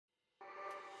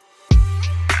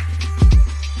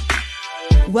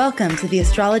Welcome to the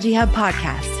Astrology Hub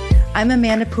podcast. I'm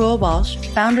Amanda Poole-Walsh,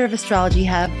 founder of Astrology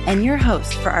Hub and your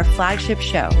host for our flagship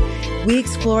show. We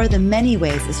explore the many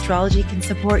ways astrology can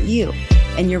support you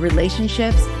in your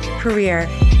relationships, career,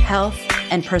 health,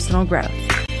 and personal growth.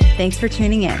 Thanks for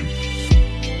tuning in.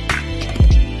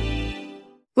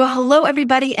 Well, hello,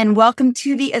 everybody, and welcome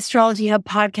to the Astrology Hub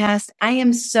podcast. I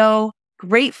am so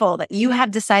grateful that you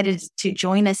have decided to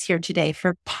join us here today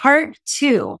for part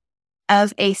 2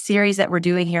 of a series that we're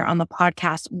doing here on the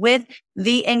podcast with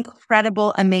the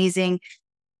incredible, amazing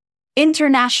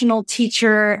international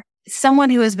teacher, someone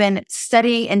who has been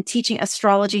studying and teaching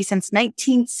astrology since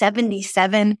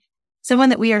 1977, someone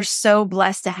that we are so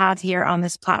blessed to have here on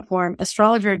this platform,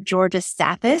 astrologer Georgia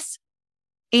Stathis.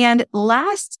 And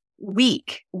last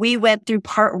week, we went through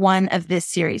part 1 of this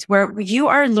series where you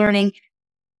are learning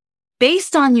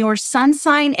based on your sun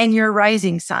sign and your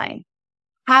rising sign,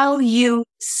 how you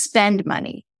spend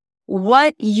money,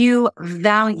 what you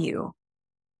value,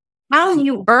 how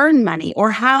you earn money,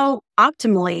 or how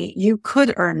optimally you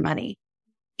could earn money.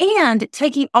 And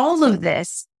taking all of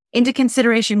this into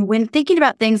consideration when thinking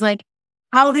about things like,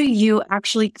 how do you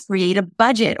actually create a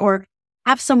budget or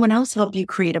have someone else help you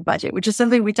create a budget, which is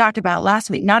something we talked about last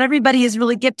week. Not everybody is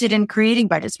really gifted in creating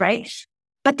budgets, right?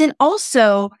 But then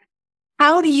also,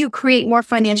 how do you create more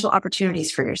financial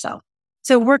opportunities for yourself?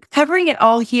 So we're covering it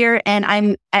all here.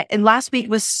 And last week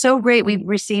was so great. We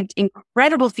received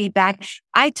incredible feedback.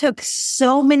 I took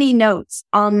so many notes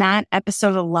on that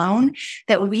episode alone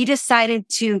that we decided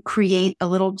to create a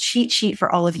little cheat sheet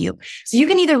for all of you. So you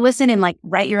can either listen and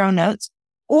write your own notes,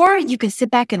 or you can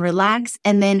sit back and relax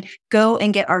and then go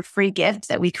and get our free gift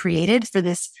that we created for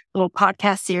this little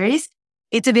podcast series.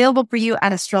 It's available for you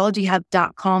at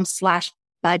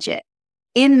astrologyhub.com/budget.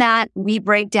 In that, we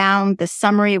break down the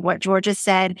summary of what Georgia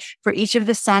said for each of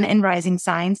the sun and rising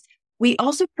signs. We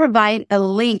also provide a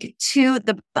link to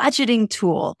the budgeting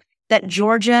tool that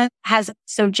Georgia has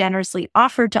so generously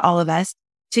offered to all of us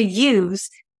to use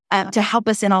to help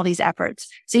us in all these efforts.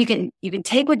 So you can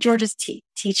take what Georgia's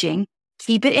teaching,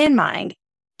 keep it in mind,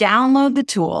 download the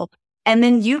tool, and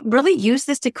then you really use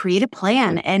this to create a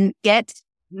plan and get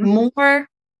more.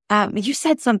 You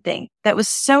said something that was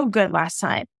so good last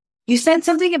time. You said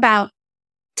something about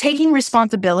taking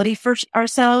responsibility for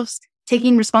ourselves,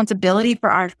 taking responsibility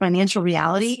for our financial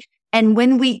reality. And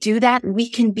when we do that, we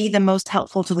can be the most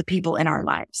helpful to the people in our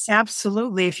lives.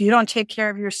 Absolutely. If you don't take care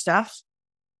of your stuff,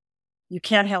 you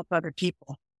can't help other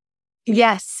people.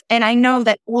 Yes. And I know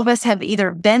that all of us have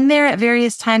either been there at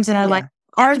various times and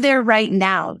are there right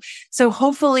now. So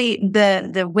hopefully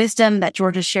the wisdom that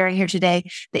Georgia's sharing here today,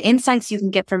 the insights you can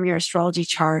get from your astrology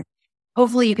chart,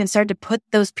 hopefully you can start to put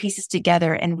those pieces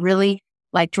together and really,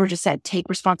 like Georgia said, take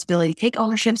responsibility, take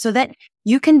ownership so that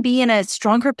you can be in a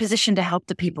stronger position to help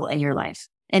the people in your life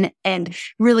and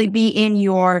really be in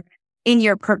your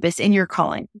purpose, in your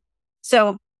calling.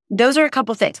 So those are a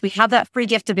couple things. We have that free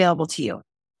gift available to you.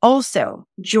 Also,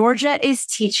 Georgia is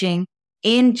teaching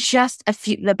in just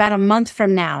about a month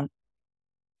from now.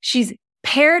 She's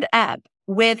paired up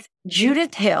with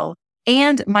Judith Hill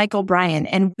and Michael Bryan.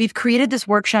 And we've created this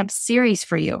workshop series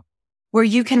for you where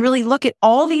you can really look at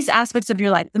all these aspects of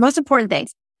your life, the most important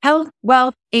things, health,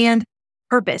 wealth, and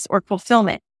purpose or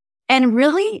fulfillment, and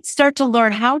really start to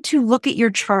learn how to look at your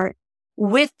chart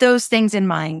with those things in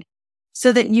mind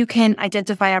so that you can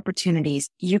identify opportunities.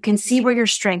 You can see where your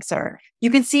strengths are.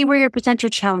 You can see where your potential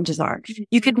challenges are.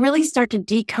 You can really start to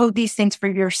decode these things for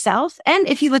yourself. And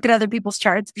if you look at other people's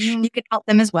charts, you can help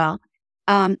them as well.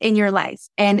 In your life.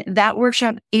 And that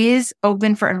workshop is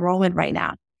open for enrollment right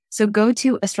now. So go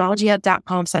to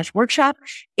astrologyhub.com/workshop.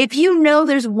 If you know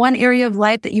there's one area of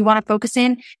life that you want to focus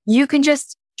in, you can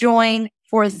just join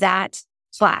for that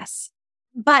class.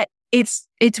 But it's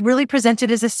really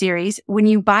presented as a series. When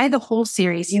you buy the whole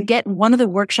series, you get one of the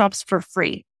workshops for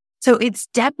free. So it's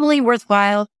definitely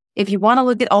worthwhile if you want to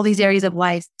look at all these areas of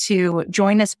life to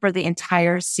join us for the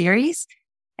entire series.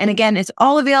 And again, it's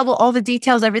all available. All the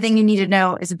details, everything you need to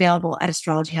know is available at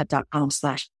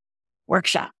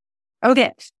astrologyhub.com/workshop.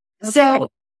 Okay. So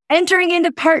entering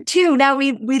into part 2. Now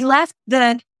we left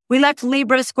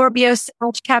Libra, Scorpio,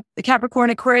 Capricorn,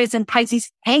 Aquarius, and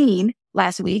Pisces hanging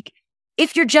last week.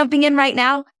 If you're jumping in right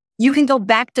now, you can go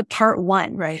back to part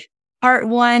 1. Right. Part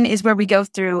 1 is where we go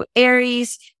through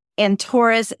Aries and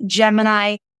Taurus,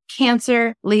 Gemini,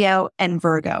 Cancer, Leo, and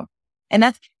Virgo. And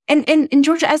that's And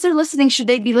Georgia, as they're listening, should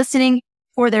they be listening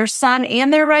for their sun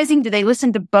and their rising? Do they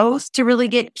listen to both to really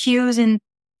get cues and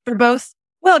for both?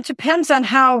 Well, it depends on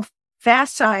how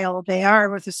facile they are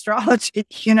with astrology,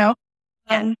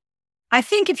 And I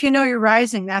think if you know your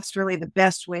rising, that's really the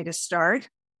best way to start.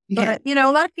 But,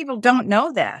 a lot of people don't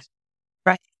know that.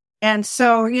 Right. And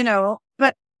so,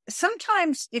 but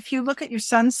sometimes if you look at your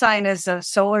sun sign as a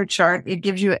solar chart, it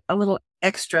gives you a little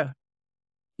extra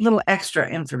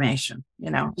information,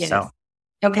 Yes. So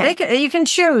Okay. you can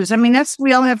choose. I mean,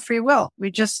 we all have free will. We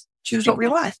just choose what we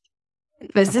want.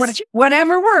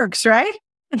 Whatever works, right?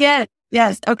 Yeah.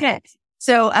 Yes. Okay.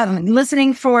 So,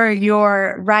 listening for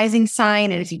your rising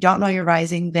sign. And if you don't know your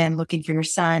rising, then looking for your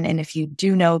sun. And if you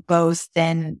do know both,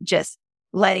 then just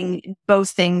letting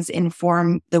both things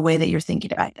inform the way that you're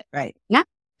thinking about it. Right. Yeah.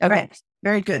 Okay. Right.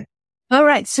 Very good. All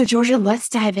right. So, Georgia, let's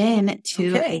dive in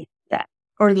to that,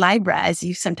 or Libra, as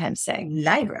you sometimes say.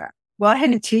 Libra. Well, I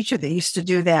had a teacher that used to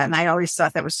do that, and I always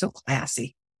thought that was so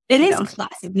classy. It is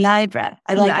classy. Libra.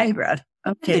 I like Libra. It.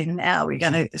 Okay, now we're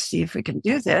going to see if we can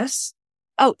do this.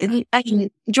 Oh,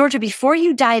 Georgia, before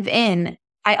you dive in,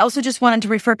 I also just wanted to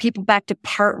refer people back to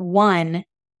part 1,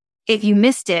 if you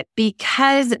missed it,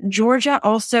 because Georgia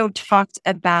also talked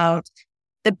about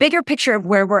the bigger picture of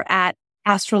where we're at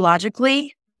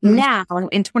astrologically now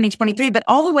in 2023, but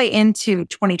all the way into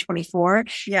 2024.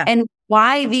 Yeah. And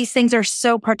why these things are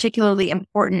so particularly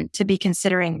important to be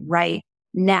considering right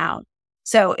now.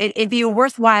 So it'd be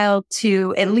worthwhile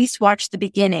to at least watch the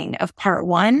beginning of part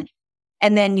 1,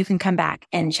 and then you can come back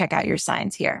and check out your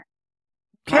signs here.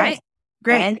 Okay. All right.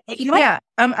 Great. Yeah.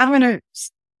 I'm going to,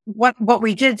 what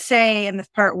we did say in the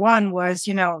part 1 was,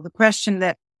 the question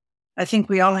that I think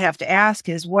we all have to ask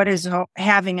is, what is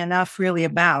having enough really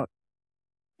about?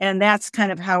 And that's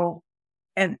kind of how,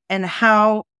 and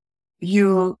how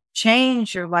you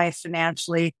change your life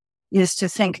financially is to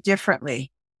think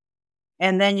differently.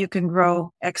 And then you can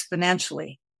grow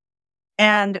exponentially.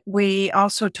 And we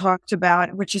also talked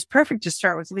about, which is perfect to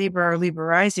start with Libra or Libra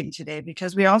rising today,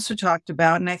 because we also talked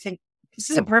about, and I think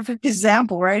this is a perfect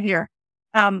example right here,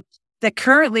 that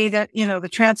currently the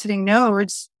transiting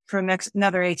nodes for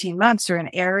another 18 months are in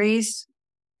Aries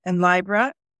and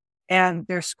Libra, and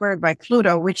they're squared by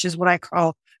Pluto, which is what I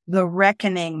call the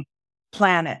reckoning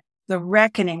planet. The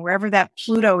reckoning, wherever that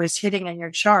Pluto is hitting in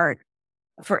your chart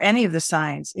for any of the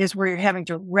signs, is where you're having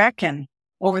to reckon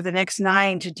over the next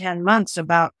 9 to 10 months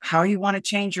about how you want to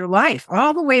change your life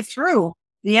all the way through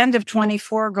the end of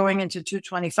 24 going into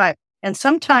 225. And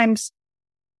sometimes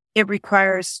it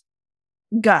requires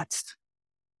guts.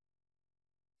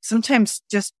 Sometimes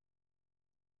just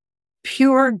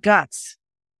pure guts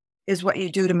is what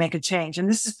you do to make a change. And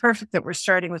this is perfect that we're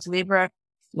starting with Libra,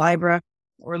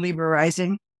 or Libra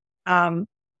rising.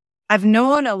 I've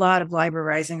known a lot of Libra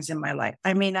risings in my life.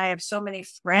 I mean, I have so many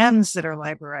friends that are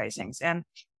Libra risings. And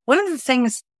one of the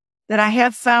things that I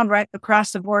have found right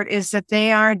across the board is that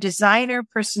they are designer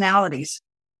personalities.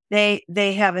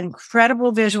 They have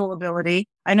incredible visual ability.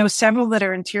 I know several that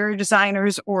are interior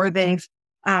designers, or they've,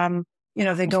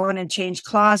 they go in and change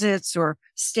closets or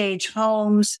stage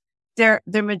homes. They're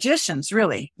magicians,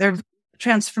 really. They're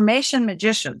transformation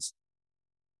magicians.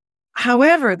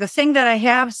 However, the thing that I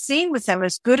have seen with them,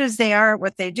 as good as they are at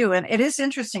what they do, and it is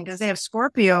interesting because they have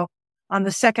Scorpio on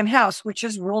the second house, which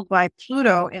is ruled by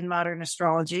Pluto in modern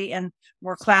astrology, and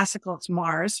more classical, it's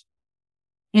Mars.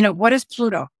 What is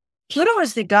Pluto? Pluto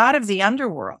is the god of the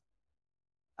underworld.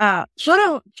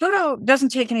 Pluto doesn't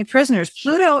take any prisoners.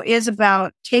 Pluto is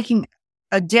about taking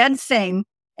a dead thing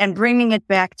and bringing it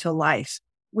back to life,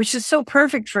 which is so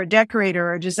perfect for a decorator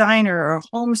or a designer or a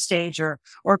home stager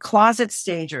or closet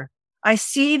stager. I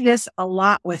see this a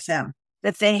lot with them,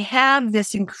 that they have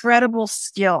this incredible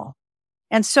skill.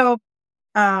 And so,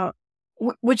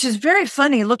 which is very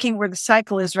funny looking where the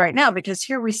cycle is right now, because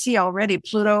here we see already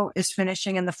Pluto is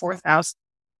finishing in the 4th house.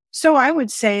 So I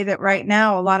would say that right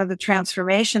now, a lot of the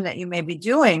transformation that you may be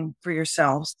doing for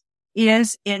yourselves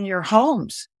is in your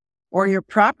homes or your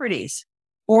properties,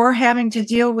 or having to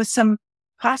deal with some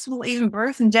possible even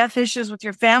birth and death issues with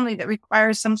your family that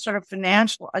requires some sort of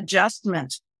financial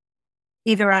adjustment,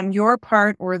 either on your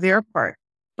part or their part.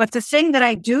 But the thing that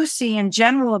I do see in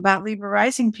general about Libra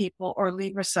rising people or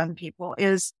Libra sun people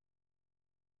is,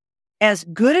 as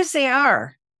good as they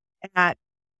are at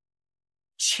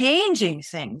changing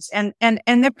things, and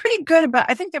they're pretty good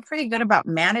about, I think they're pretty good about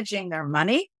managing their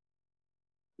money,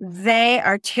 they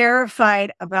are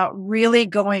terrified about really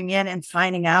going in and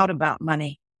finding out about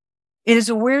money. It is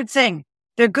a weird thing.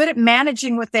 They're good at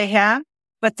managing what they have,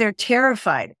 but they're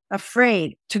terrified,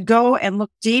 afraid to go and look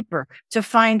deeper, to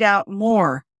find out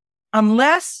more,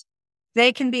 unless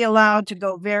they can be allowed to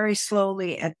go very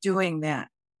slowly at doing that.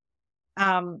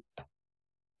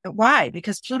 Why?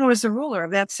 Because Pluto is the ruler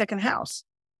of that second house.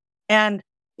 And,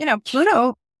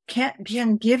 Pluto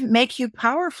can make you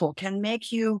powerful, can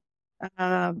make you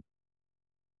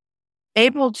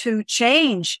able to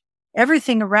change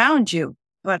everything around you.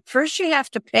 But first you have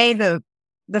to pay the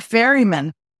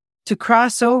ferryman to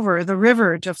cross over the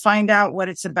river to find out what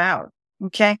it's about.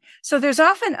 Okay. So there's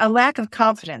often a lack of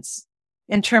confidence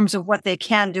in terms of what they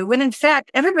can do, when in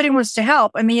fact, everybody wants to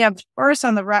help. I mean, you have Taurus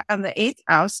on the eighth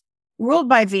house, ruled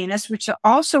by Venus, which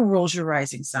also rules your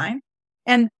rising sign.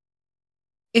 And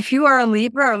if you are a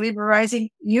Libra or Libra rising,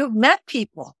 you've met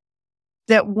people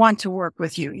that want to work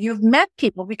with you. You've met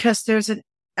people because there's an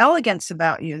elegance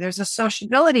about you. There's a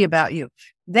sociability about you.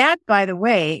 That, by the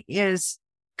way, is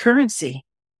currency.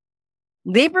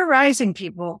 Libra rising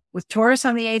people with Taurus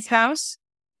on the eighth house,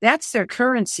 that's their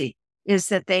currency, is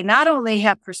that they not only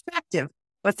have perspective,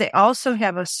 but they also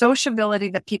have a sociability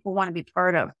that people want to be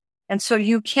part of. And so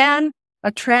you can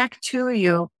attract to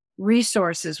you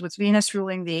resources with Venus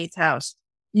ruling the eighth house.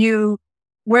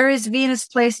 Where is Venus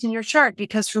placed in your chart?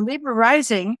 Because for Libra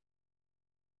rising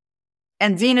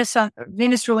and Venus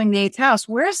ruling the eighth house,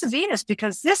 where's the Venus?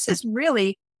 Because this is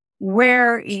really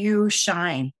where you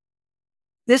shine.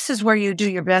 This is where you do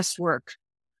your best work.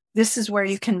 This is where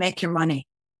you can make your money.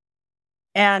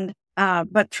 And,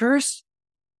 but first,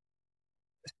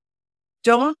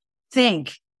 don't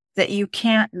think that you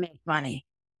can't make money.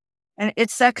 And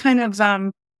it's that kind of,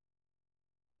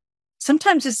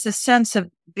 sometimes it's the sense of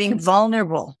being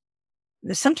vulnerable.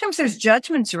 Sometimes there's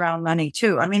judgments around money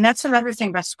too. I mean, that's another thing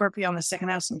about Scorpio in the second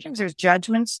house. Sometimes there's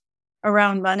judgments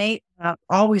around money,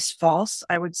 always false,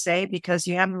 I would say, because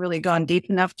you haven't really gone deep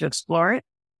enough to explore it.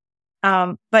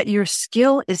 But your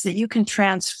skill is that you can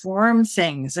transform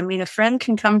things. I mean, a friend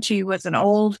can come to you with an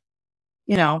old,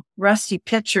 rusty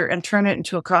pitcher and turn it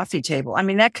into a coffee table. I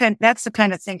mean, that's the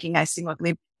kind of thinking I see with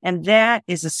Libra. And that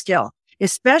is a skill,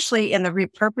 especially in the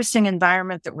repurposing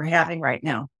environment that we're having right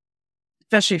now,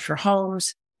 especially for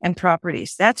homes and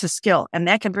properties. That's a skill, and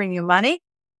that can bring you money,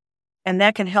 and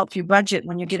that can help you budget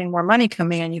when you're getting more money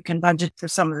coming in. You can budget for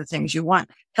some of the things you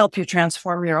want, help you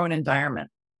transform your own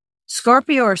environment.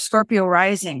 Scorpio or Scorpio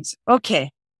risings. Okay.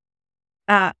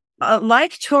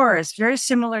 Like Taurus, very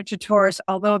similar to Taurus,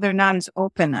 although they're not as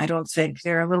open, I don't think.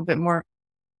 They're a little bit more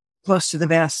close to the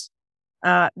vest.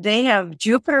 They have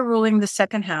Jupiter ruling the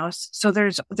second house. So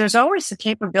there's always the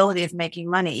capability of making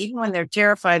money, even when they're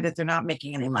terrified that they're not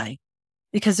making any money,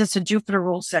 because it's a Jupiter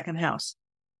ruled second house.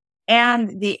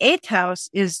 And the eighth house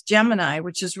is Gemini,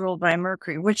 which is ruled by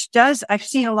Mercury, I've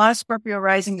seen a lot of Scorpio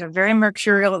risings are very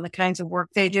mercurial in the kinds of work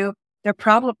they do.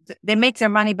 They make their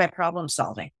money by problem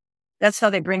solving. That's how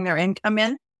they bring their income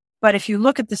in. But if you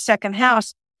look at the second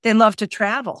house, they love to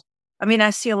travel. I mean, I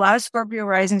see a lot of Scorpio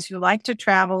risings who like to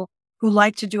travel, who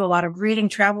like to do a lot of reading,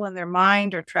 travel in their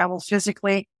mind or travel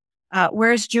physically.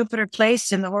 Where's Jupiter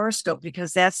placed in the horoscope?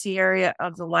 Because that's the area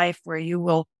of the life where you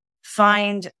will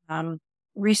find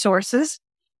resources,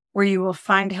 where you will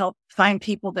find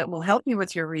people that will help you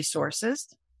with your resources.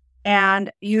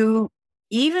 And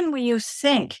even when you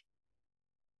think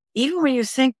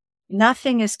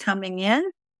nothing is coming in,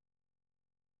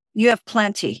 you have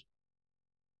plenty,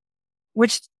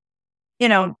 which,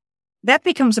 that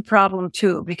becomes a problem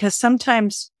too, because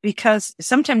sometimes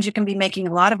you can be making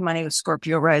a lot of money with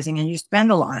Scorpio rising and you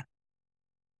spend a lot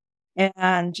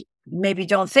and maybe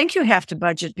don't think you have to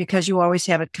budget because you always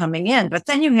have it coming in. But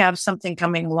then you have something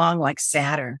coming along like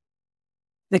Saturn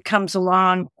that comes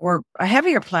along, or a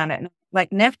heavier planet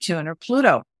like Neptune or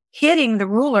Pluto hitting the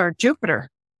ruler Jupiter.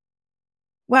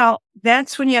 Well,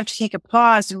 that's when you have to take a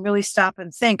pause and really stop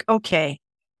and think, okay,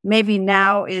 maybe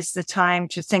now is the time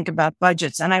to think about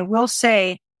budgets. And I will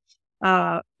say,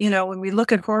 when we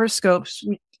look at horoscopes,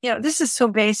 this is so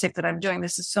basic that I'm doing.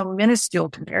 This is so minuscule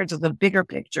compared to the bigger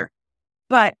picture.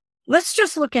 But let's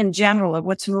just look in general at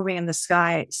what's moving in the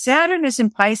sky. Saturn is in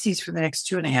Pisces for the next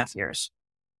 2.5 years.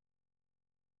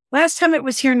 Last time it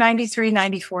was here, 93,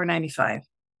 94, 95.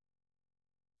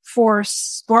 For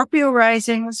Scorpio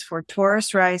risings, for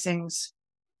Taurus risings,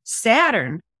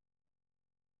 Saturn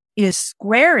is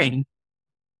squaring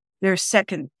their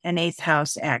second and eighth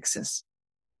house axis.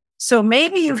 So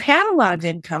maybe you've had a lot of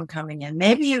income coming in.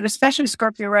 Maybe especially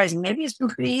Scorpio rising, maybe it's been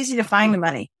pretty easy to find the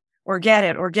money or get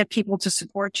it or get people to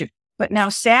support you. But now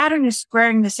Saturn is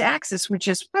squaring this axis, which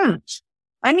is,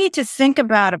 I need to think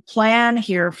about a plan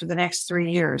here for the next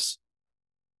 3 years.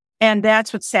 And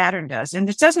that's what Saturn does. And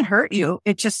it doesn't hurt you.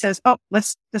 It just says,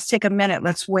 let's take a minute.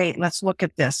 Let's wait. Let's look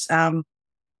at this.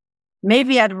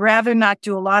 Maybe I'd rather not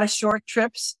do a lot of short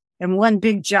trips and one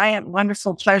big, giant,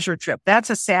 wonderful pleasure trip. That's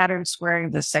a Saturn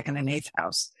squaring the second and eighth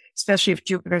house, especially if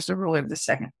Jupiter's the ruler of the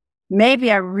second.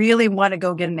 Maybe I really want to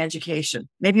go get an education.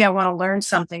 Maybe I want to learn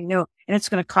something new, and it's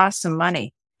going to cost some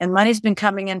money. And money's been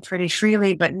coming in pretty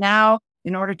freely. But now,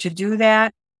 in order to do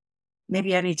that,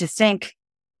 maybe I need to think,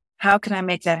 how can I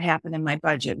make that happen in my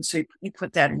budget? And so you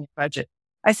put that in your budget.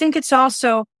 I think it's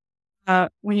also,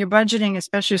 when you're budgeting,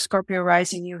 especially Scorpio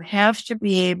rising, you have to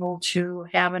be able to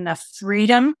have enough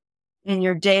freedom in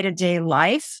your day-to-day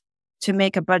life to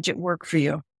make a budget work for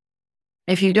you.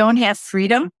 If you don't have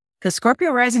freedom, because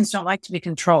Scorpio risings don't like to be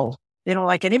controlled. They don't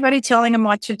like anybody telling them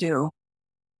what to do.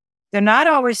 They're not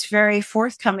always very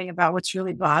forthcoming about what's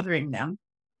really bothering them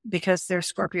because they're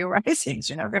Scorpio risings.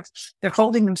 They're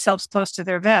holding themselves close to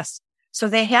their vest. So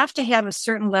they have to have a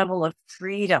certain level of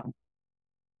freedom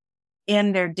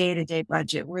in their day-to-day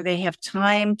budget where they have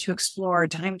time to explore,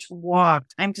 time to walk,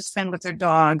 time to spend with their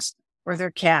dogs or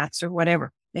their cats or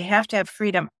whatever. They have to have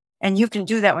freedom. And you can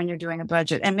do that when you're doing a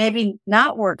budget, and maybe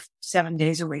not work 7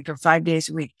 days a week or 5 days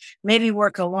a week. Maybe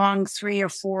work a long 3 or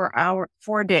 4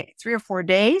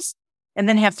 days, and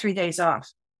then have 3 days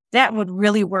off. That would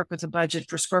really work with a budget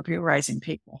for Scorpio rising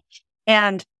people.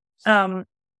 And,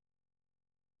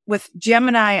 with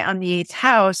Gemini on the 8th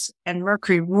house and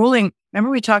Mercury ruling, remember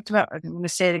we talked about, I'm going to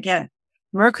say it again.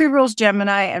 Mercury rules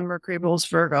Gemini and Mercury rules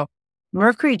Virgo.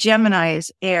 Mercury Gemini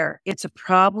is air. It's a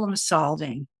problem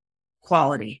solving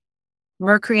quality.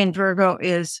 Mercury in Virgo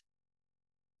is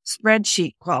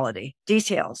spreadsheet quality,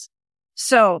 details.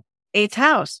 So 8th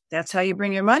house, that's how you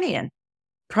bring your money in.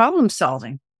 Problem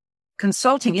solving,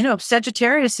 consulting.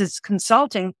 Sagittarius is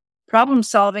consulting. Problem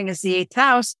solving is the 8th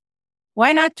house.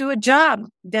 Why not do a job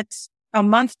that's a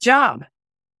month job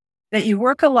that you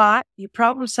work a lot, you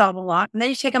problem solve a lot, and then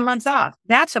you take a month off?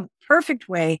 That's a perfect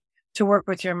way to work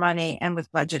with your money and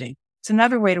with budgeting. It's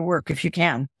another way to work if you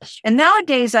can. And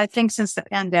nowadays, I think since the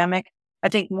pandemic, I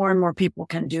think more and more people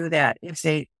can do that if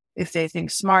they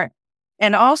think smart.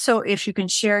 And also, if you can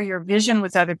share your vision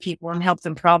with other people and help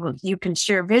them you can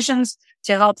share visions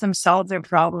to help them solve their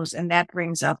problems, and that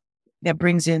brings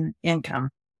in income.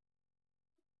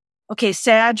 Okay,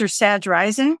 Sag or Sag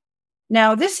rising.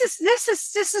 Now, this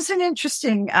is an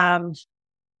interesting.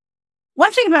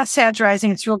 One thing about Sag rising,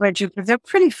 it's ruled by Jupiter. They're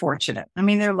pretty fortunate. I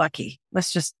mean, they're lucky.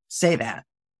 Let's just say that.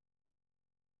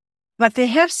 But they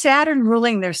have Saturn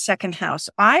ruling their 2nd house.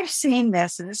 I've seen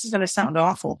this, and this is going to sound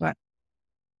awful, but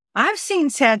I've seen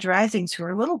Sag risings who are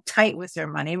a little tight with their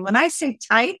money. When I say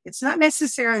tight, it's not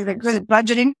necessarily they're good at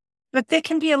budgeting, but they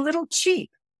can be a little cheap,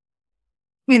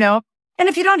 And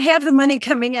if you don't have the money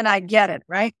coming in, I get it,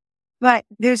 right? But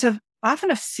there's often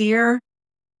a fear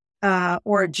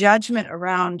or a judgment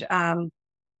around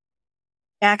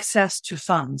access to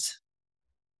funds.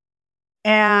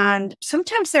 And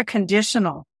sometimes they're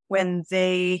conditional when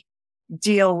they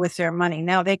deal with their money.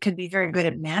 Now, they could be very good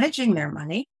at managing their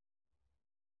money.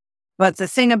 But the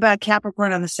thing about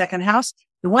Capricorn on the 2nd house,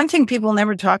 the one thing people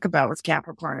never talk about with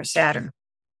Capricorn is Saturn.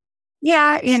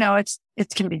 Yeah, it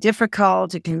can be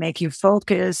difficult. It can make you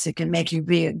focus. It can make you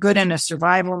be good in a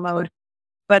survival mode.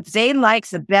 But they like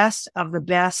the best of the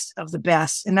best of the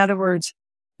best. In other words,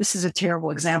 this is a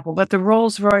terrible example, but the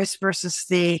Rolls Royce versus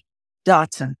the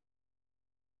Datsun.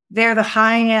 They're the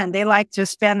high end. They like to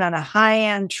spend on a high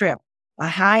end trip, a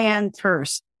high end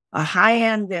purse, a high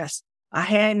end this, a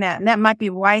high end that. And that might be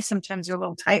why sometimes they're a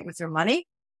little tight with their money,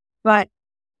 but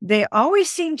they always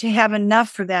seem to have enough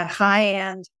for that high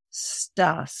end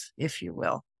stuff, if you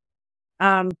will.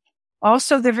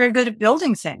 Also, they're very good at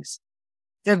building things.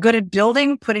 They're good at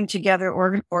building, putting together,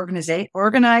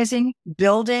 organizing,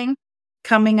 building,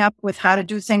 coming up with how to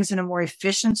do things in a more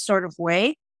efficient sort of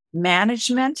way.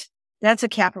 Management. That's a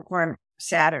Capricorn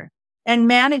Saturn. And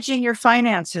managing your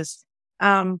finances.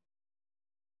 I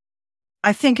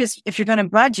think if you're going to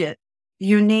budget,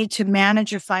 you need to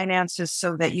manage your finances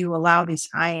so that you allow these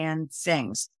high-end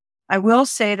things. I will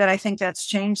say that I think that's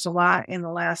changed a lot in the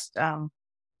last,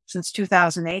 since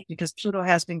 2008, because Pluto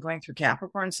has been going through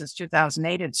Capricorn since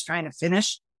 2008. It's trying to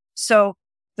finish. So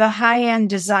the high-end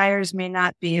desires may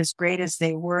not be as great as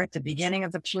they were at the beginning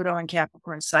of the Pluto and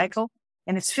Capricorn cycle.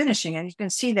 And it's finishing. And you can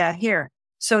see that here.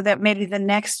 So that maybe the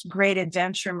next great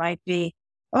adventure might be,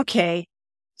 okay,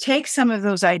 take some of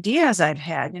those ideas I've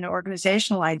had,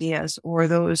 organizational ideas or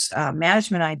those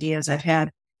management ideas I've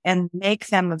had, and make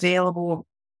them available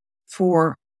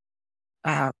for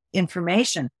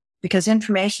information, because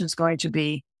information is going to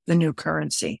be the new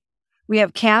currency. We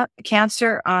have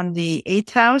Cancer on the 8th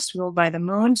house, ruled by the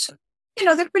moon. So,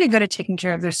 they're pretty good at taking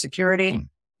care of their security.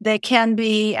 They can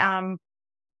be,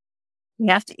 you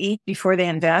have to eat before they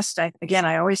invest. I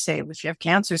always say, if you have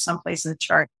Cancer someplace in the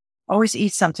chart, always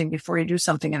eat something before you do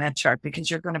something in that chart,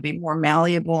 because you're going to be more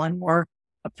malleable and more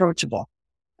approachable.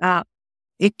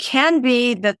 It can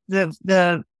be that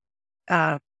the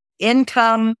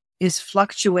income is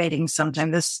fluctuating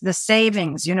sometimes. The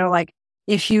savings, like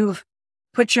if you've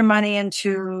put your money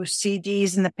into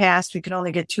CDs. In the past, we could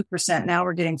only get 2%. Now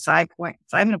we're getting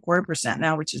 5.25%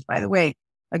 now, which is, by the way,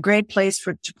 a great place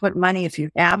to put money if you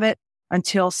have it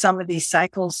until some of these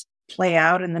cycles play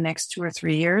out in the next 2 or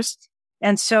 3 years.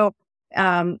 And so,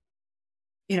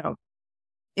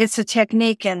 it's a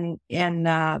technique in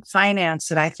finance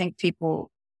that I think people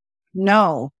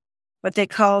know, but they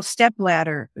call step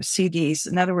ladder CDs.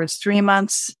 In other words, 3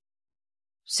 months,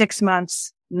 6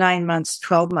 months, 9 months,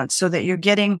 12 months, so that you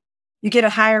get a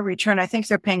higher return. I think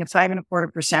they're paying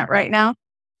 5.25% right now.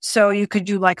 So you could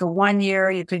do like a 1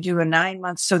 year, you could do a 9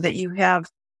 months, so that you have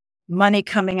money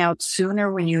coming out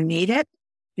sooner when you need it,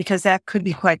 because that could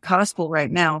be quite costly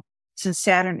right now, since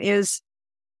Saturn is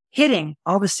hitting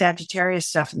all the Sagittarius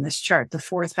stuff in this chart. The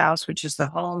 4th house, which is the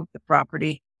home, the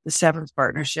property, the 7th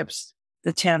partnerships,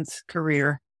 the 10th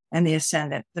career, and the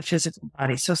ascendant, the physical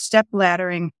body. So step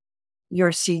laddering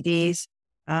your CDs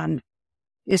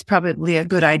is probably a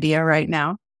good idea right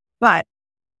now, but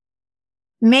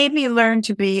maybe learn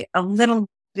to be a little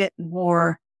bit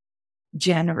more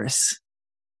generous.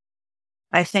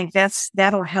 I think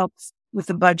that'll help with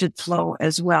the budget flow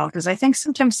as well, because I think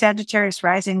sometimes Sagittarius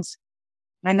risings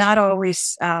are not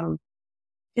always,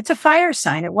 it's a fire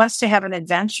sign. It wants to have an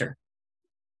adventure,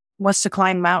 wants to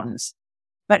climb mountains,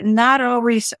 but not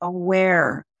always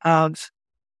aware of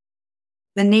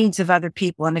the needs of other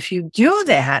people. And if you do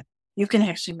that, you can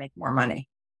actually make more money.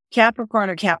 Capricorn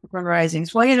or Capricorn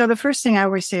risings. Well, the first thing I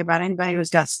always say about anybody who's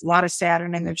got a lot of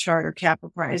Saturn in their chart or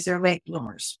Capricorn is they're late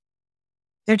bloomers.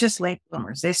 They're just late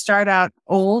bloomers. They start out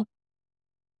old,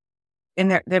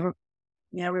 and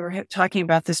we were talking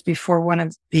about this before one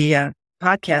of the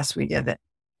podcasts we did, that,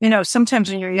 sometimes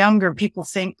when you're younger, people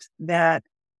think that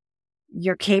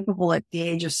you're capable at the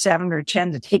age of 7 or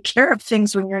 10 to take care of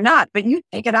things when you're not, but you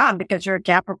take it on because you're a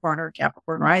Capricorn or a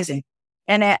Capricorn rising,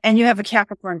 and you have a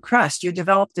Capricorn crust. You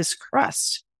develop this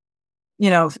crust,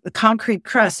 the concrete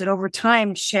crust that over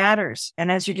time shatters.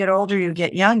 And as you get older, you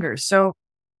get younger. So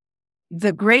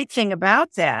the great thing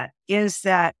about that is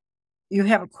that you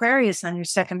have Aquarius on your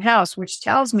 2nd house, which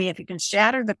tells me if you can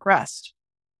shatter the crust,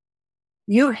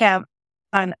 you have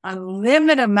an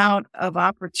unlimited amount of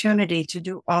opportunity to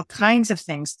do all kinds of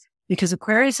things, because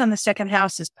Aquarius on the 2nd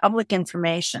house is public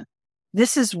information.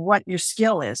 This is what your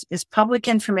skill is public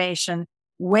information,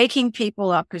 waking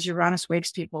people up because Uranus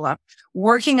wakes people up,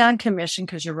 working on commission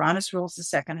because Uranus rules the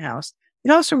 2nd house.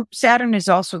 Saturn is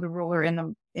also the ruler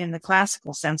in the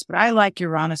classical sense, but I like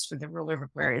Uranus for the ruler of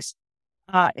Aquarius.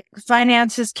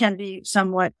 Finances can be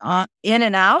somewhat in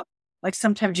and out. Like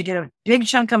sometimes you get a big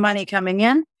chunk of money coming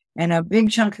in and a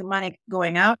big chunk of money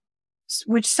going out,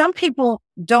 which some people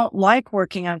don't like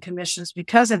working on commissions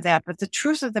because of that. But the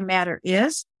truth of the matter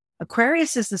is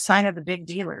Aquarius is the sign of the big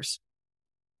dealers,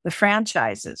 the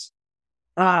franchises,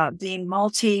 the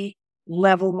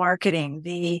multi-level marketing,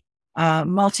 the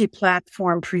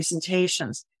multi-platform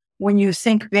presentations. When you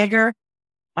think bigger,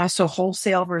 also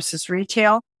wholesale versus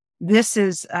retail, this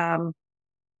is,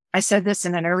 I said this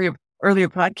in an earlier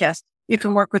podcast, you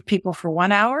can work with people for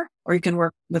 1 hour, or you can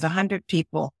work with 100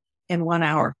 people in 1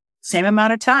 hour. Same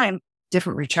amount of time,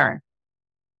 different return.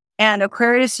 And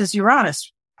Aquarius is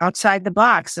Uranus, outside the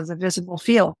box of the visible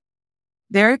field.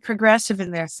 Very progressive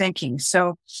in their thinking.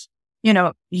 So,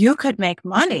 you could make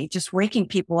money just waking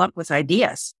people up with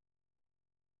ideas.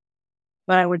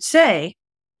 But I would say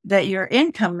that your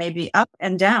income may be up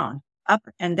and down.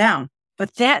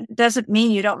 But that doesn't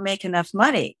mean you don't make enough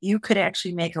money. You could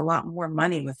actually make a lot more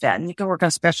money with that. And you can work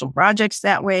on special projects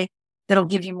that way. That'll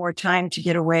give you more time to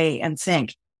get away and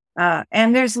think.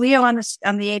 And there's Leo on the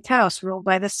 8th house, ruled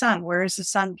by the sun. Where is the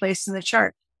sun placed in the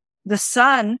chart? The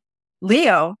sun,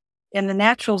 Leo, in the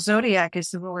natural zodiac is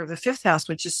the ruler of the 5th house,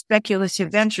 which is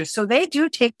speculative ventures. So they do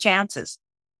take chances.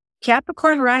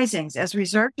 Capricorn risings, as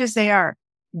reserved as they are,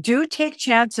 do take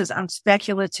chances on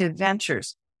speculative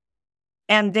ventures.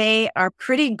 And they are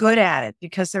pretty good at it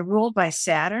because they're ruled by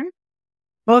Saturn.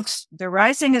 Both the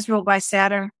rising is ruled by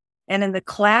Saturn, and in the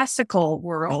classical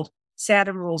world,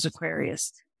 Saturn rules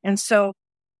Aquarius. And so,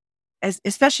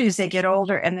 especially as they get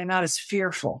older and they're not as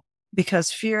fearful,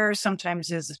 because fear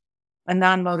sometimes is a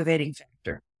non-motivating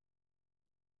factor.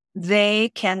 They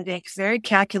can make very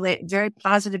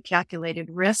positive calculated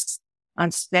risks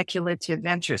on speculative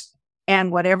ventures.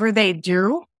 And whatever they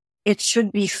do, it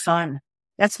should be fun.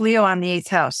 That's Leo on the 8th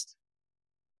house.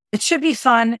 It should be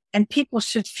fun, and people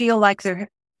should feel like they're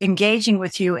engaging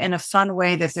with you in a fun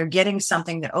way, that they're getting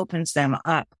something that opens them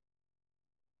up.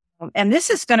 And this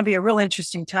is going to be a real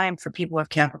interesting time for people of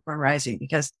Capricorn rising,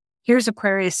 because here's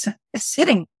Aquarius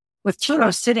sitting with Pluto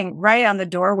sitting right on the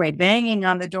doorway, banging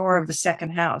on the door of the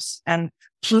 2nd house. And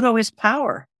Pluto is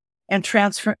power. and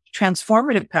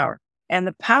transformative power. And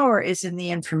the power is in the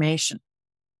information.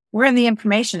 We're in the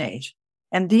information age.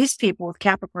 And these people with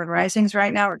Capricorn risings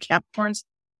right now, or Capricorns,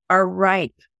 are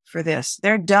ripe for this.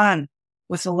 They're done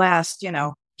with the last,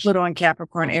 Pluto and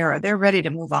Capricorn era. They're ready to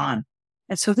move on.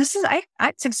 And so this is,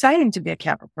 it's exciting to be a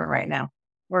Capricorn right now,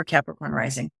 or a Capricorn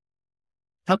rising.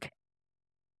 Okay.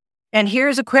 And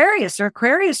here's Aquarius or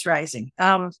Aquarius rising.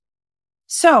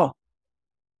 So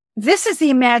this is the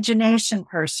imagination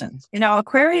person.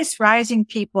 Aquarius rising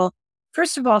people,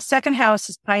 first of all, second house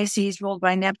is Pisces, ruled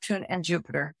by Neptune and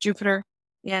Jupiter. Jupiter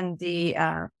in the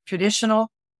traditional,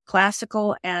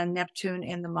 classical, and Neptune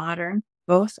in the modern.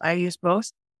 Both. I use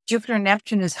both. Jupiter and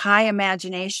Neptune is high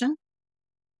imagination,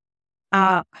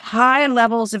 high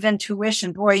levels of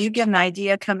intuition. Boy, you get an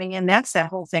idea coming in. That's that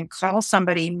whole thing. Call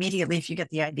somebody immediately if you get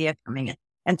the idea coming in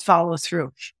and follow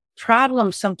through.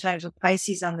 Problem sometimes with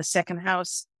Pisces on the second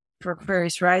house for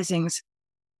Aquarius risings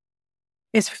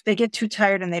is they get too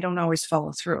tired and they don't always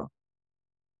follow through.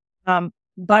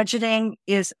 Budgeting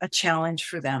is a challenge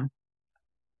for them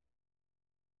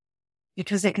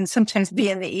because they can sometimes be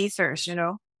in the ethers,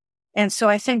 And so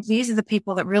I think these are the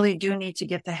people that really do need to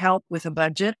get the help with a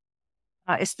budget,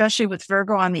 especially with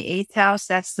Virgo on the 8th house.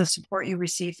 That's the support you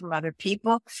receive from other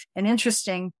people. And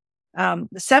interesting, the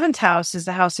 7th house is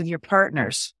the house of your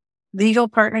partners, legal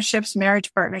partnerships,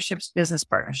 marriage partnerships, business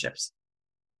partnerships.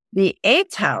 The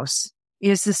 8th house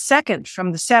is the second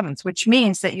from the 7th, which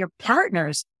means that your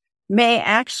partners may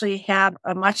actually have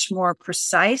a much more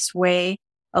precise way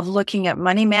of looking at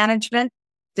money management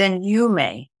than you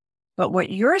may. But what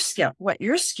your skill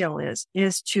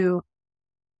is to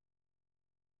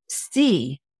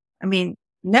see.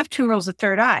 Neptune rules the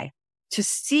third eye. To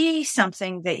see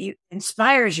something that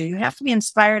inspires you. You have to be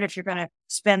inspired if you're going to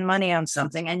spend money on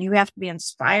something, and you have to be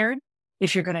inspired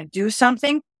if you're going to do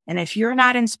something. And if you're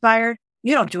not inspired,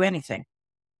 you don't do anything.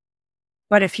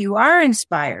 But if you are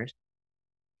inspired,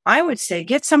 I would say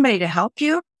get somebody to help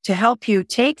you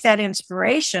take that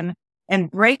inspiration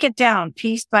and break it down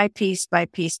piece by piece by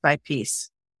piece by piece.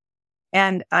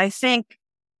 And I think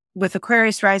with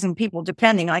Aquarius rising people,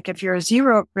 depending, like if you're a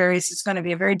 0 Aquarius, it's going to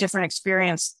be a very different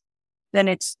experience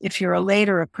than if you're a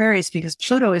later Aquarius, because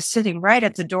Pluto is sitting right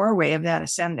at the doorway of that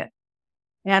ascendant.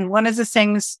 And one of the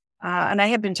things, and I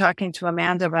had been talking to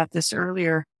Amanda about this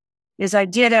earlier, is I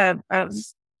did a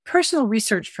personal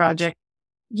research project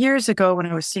years ago when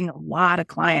I was seeing a lot of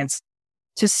clients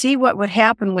to see what would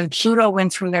happen when Pluto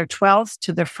went from their 12th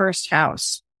to their first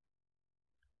house.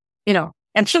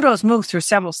 And Pluto's moved through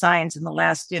several signs in the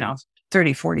last,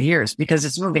 30, 40 years because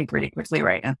it's moving pretty quickly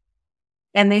right now.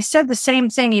 And they said the same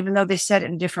thing, even though they said it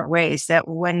in different ways, that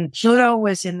when Pluto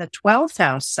was in the 12th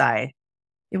house side,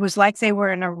 it was like they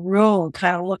were in a room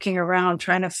kind of looking around,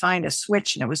 trying to find a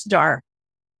switch, and it was dark.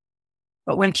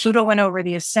 But when Pluto went over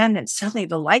the ascendant, suddenly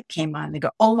the light came on. They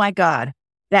go, oh my God,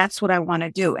 that's what I want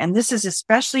to do. And this is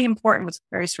especially important with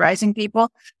Aquarius rising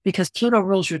people because Pluto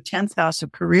rules your 10th house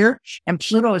of career, and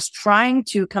Pluto is trying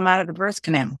to come out of the birth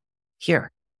canal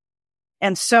here.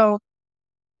 And so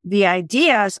the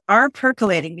ideas are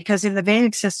percolating because in the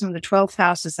Vedic system, the 12th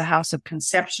house is the house of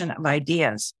conception of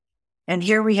ideas. And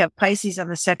here we have Pisces on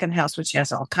the second house, which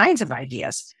has all kinds of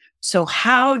ideas. So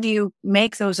how do you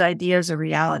make those ideas a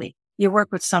reality? You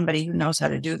work with somebody who knows how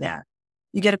to do that.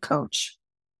 You get a coach.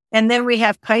 And then we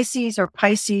have Pisces or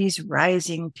Pisces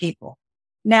rising people.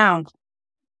 Now,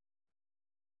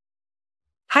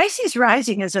 Pisces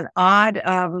rising is an odd,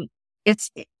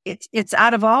 it's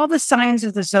out of all the signs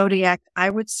of the zodiac, I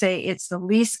would say it's the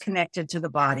least connected to the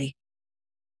body.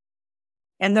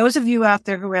 And those of you out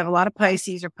there who have a lot of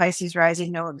Pisces or Pisces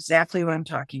rising know exactly what I'm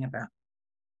talking about.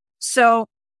 So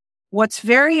what's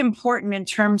very important in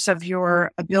terms of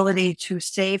your ability to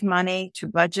save money, to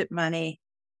budget money,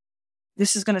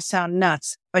 this is going to sound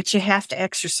nuts, but you have to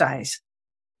exercise.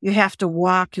 You have to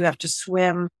walk. You have to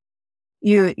swim.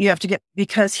 You have to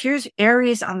because here's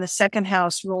Aries on the second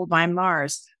house ruled by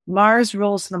Mars. Mars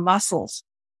rules the muscles.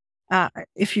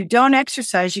 If you don't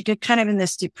exercise, you get kind of in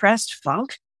this depressed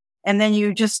funk, and then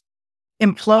you just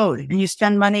implode and you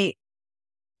spend money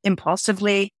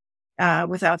impulsively,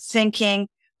 without thinking.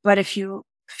 But if you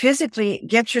physically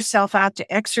get yourself out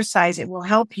to exercise, it will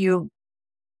help your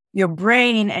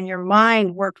brain and your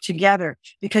mind work together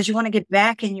because you want to get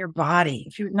back in your body.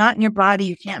 If you're not in your body,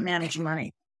 you can't manage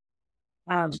money.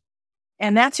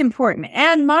 And that's important.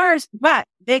 And Mars, but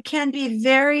they can be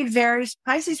very, very,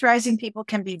 Pisces rising people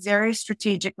can be very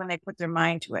strategic when they put their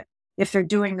mind to it, if they're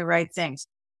doing the right things.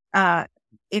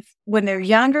 When they're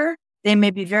younger, they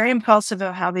may be very impulsive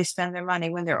of how they spend their money.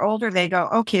 When they're older, they go,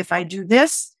 okay, if I do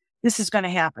this, this is going to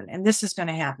happen, and this is going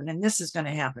to happen, and this is going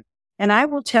to happen. And I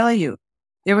will tell you,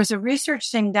 there was a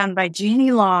research thing done by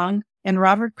Jeannie Long and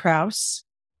Robert Krauss.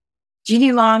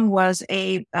 Jeannie Long was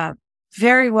a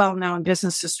very well-known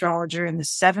business astrologer in the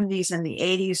 70s and the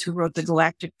 80s who wrote the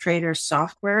Galactic Trader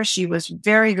software. She was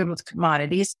very good with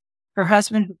commodities. Her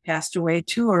husband, who passed away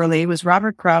too early, was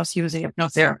Robert Krauss. He was a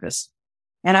hypnotherapist.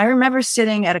 And I remember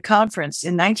sitting at a conference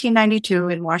in 1992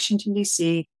 in Washington,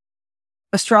 D.C.,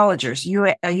 astrologers, a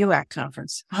UAC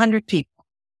conference, 100 people.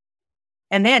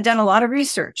 And they had done a lot of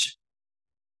research.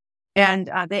 And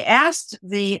they asked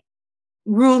the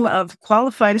room of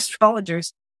qualified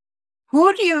astrologers,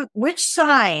 which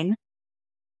sign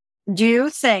do you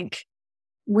think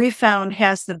we found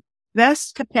has the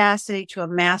best capacity to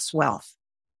amass wealth?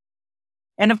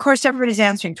 And of course, everybody's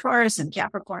answering Taurus and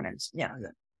Capricorn.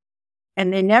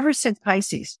 And they never said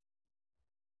Pisces.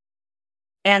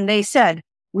 And they said,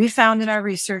 we found in our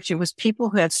research, it was people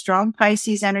who had strong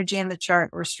Pisces energy in the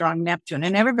chart or strong Neptune.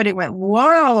 And everybody went,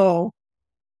 whoa,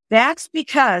 that's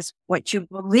because what you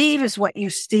believe is what you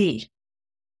see.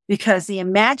 Because the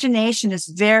imagination is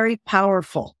very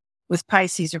powerful with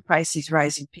Pisces or Pisces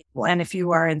rising people. And if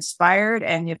you are inspired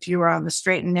and if you are on the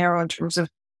straight and narrow in terms of,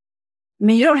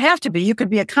 you don't have to be. You could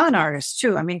be a con artist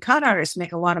too. Con artists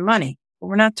make a lot of money. But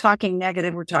we're not talking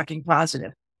negative. We're talking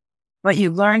positive. But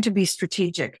you learn to be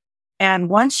strategic. And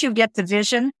once you get the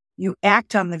vision, you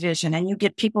act on the vision and you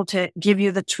get people to give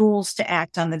you the tools to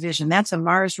act on the vision. That's a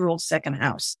Mars ruled second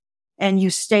house. And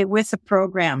you stay with the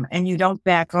program and you don't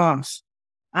back off.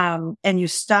 And you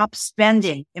stop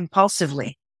spending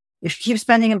impulsively. If you keep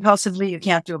spending impulsively, you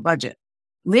can't do a budget.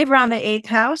 Libra on the 8th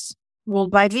house, ruled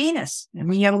by Venus.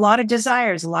 You have a lot of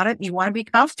desires, you want to be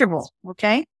comfortable.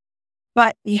 Okay.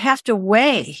 But you have to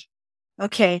weigh,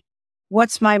 okay,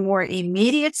 what's my more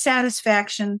immediate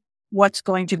satisfaction? What's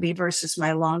going to be versus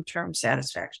my long-term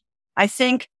satisfaction? I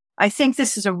think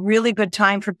this is a really good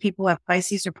time for people who have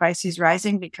Pisces or Pisces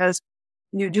rising because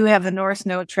you do have the North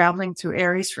Node traveling through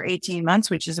Aries for 18 months,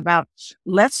 which is about,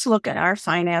 let's look at our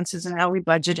finances and how we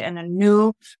budget in a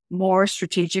new, more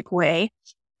strategic way.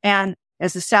 And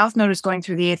as the South Node is going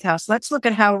through the 8th house, let's look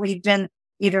at how we've been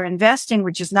either investing,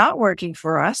 which is not working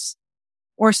for us,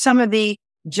 or some of the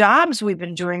jobs we've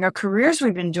been doing or careers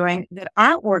we've been doing that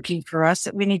aren't working for us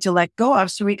that we need to let go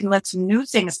of so we can let some new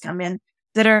things come in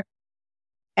that are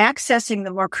accessing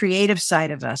the more creative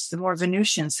side of us, the more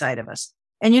Venusian side of us.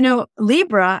 And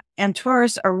Libra and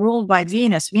Taurus are ruled by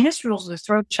Venus. Venus rules the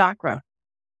throat chakra.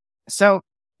 So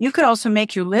you could also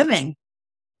make your living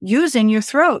using your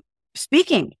throat,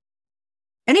 speaking.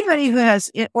 Anybody who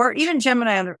has, or even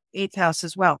Gemini on the 8th house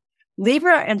as well.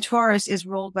 Libra and Taurus is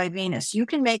ruled by Venus. You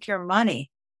can make your money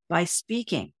by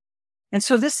speaking. And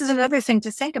so this is another thing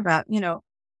to think about.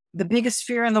 The biggest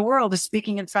fear in the world is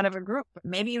speaking in front of a group.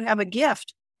 Maybe you have a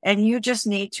gift and you just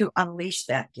need to unleash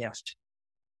that gift.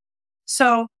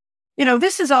 So,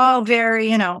 this is all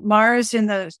very, Mars in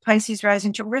the Pisces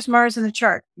rising chart. Where's Mars in the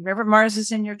chart? Wherever Mars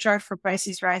is in your chart for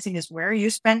Pisces rising is where you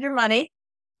spend your money,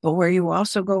 but where you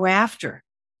also go after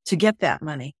to get that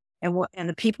money. And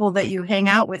the people that you hang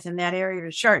out with in that area of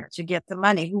the chart to get the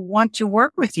money, who want to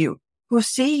work with you, who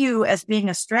see you as being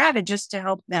a strategist to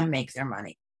help them make their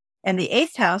money. And the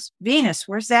 8th house, Venus,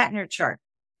 where's that in your chart?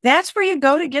 That's where you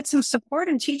go to get some support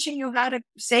in teaching you how to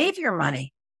save your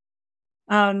money.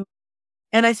 And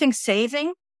I think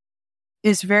saving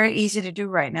is very easy to do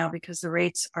right now because the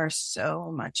rates are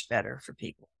so much better for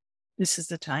people. This is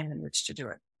the time in which to do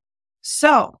it.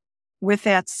 So with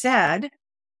that said,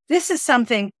 this is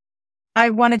something I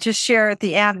wanted to share at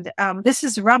the end. This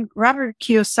is Robert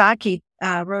Kiyosaki,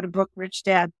 wrote a book, Rich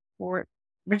Dad, Poor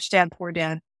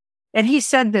Dad. And he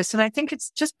said this, and I think it's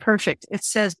just perfect. It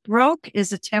says, broke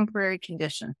is a temporary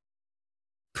condition.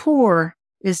 Poor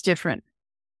is different.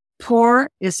 Poor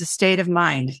is a state of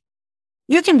mind.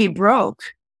 You can be broke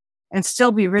and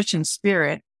still be rich in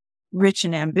spirit, rich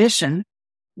in ambition,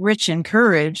 rich in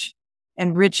courage,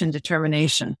 and rich in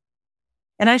determination.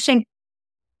 And I think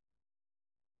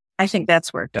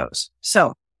that's where it goes.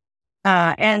 So,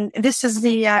 and this is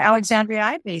the Alexandria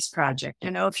Eye-Base project.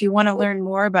 If you want to learn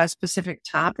more about a specific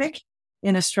topic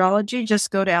in astrology,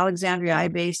 just go to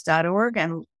alexandriaeyebase.org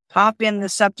and pop in the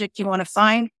subject you want to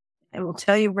find. And we'll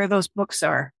tell you where those books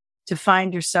are to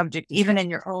find your subject, even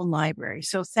in your own library.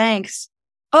 So thanks.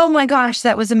 Oh my gosh,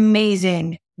 that was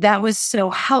amazing. That was so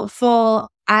helpful.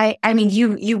 I mean,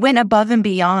 you went above and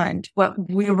beyond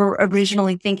what we were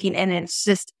originally thinking, and it's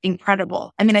just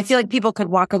incredible. I mean, I feel like people could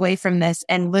walk away from this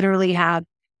and literally have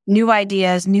new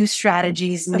ideas, new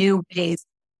strategies, new ways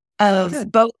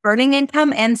of both earning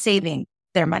income and saving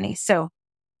their money. So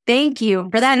thank you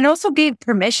for that. And also gave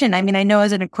permission. I mean, I know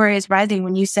as an Aquarius rising,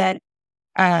 when you said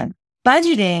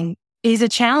budgeting, is a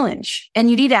challenge and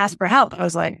you need to ask for help. I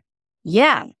was like,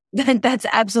 yeah, that's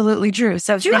absolutely true.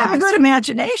 So you have a good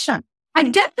imagination. I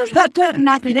definitely got good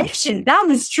imagination. That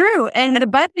was true. And the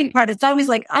budgeting part, it's always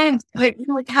like, I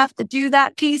really have to do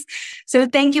that piece. So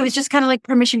thank you. It's just kind of like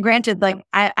permission granted. Like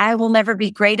I will never be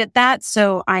great at that.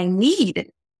 So I need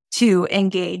to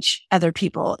engage other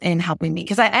people in helping me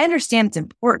because I understand it's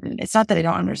important. It's not that I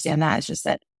don't understand that. It's just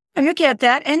that. You get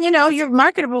that. And your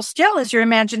marketable skill is your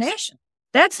imagination.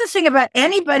 That's the thing about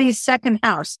anybody's second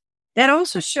house. That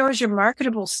also shows your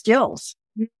marketable skills.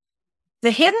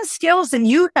 The hidden skills that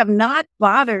you have not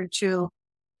bothered to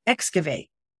excavate.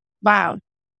 Wow.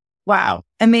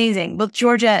 Amazing. Well,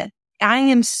 Georgia, I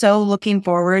am so looking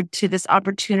forward to this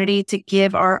opportunity to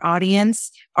give our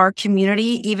audience, our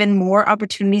community, even more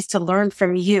opportunities to learn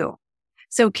from you.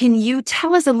 So can you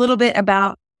tell us a little bit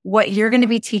about what you're going to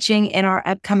be teaching in our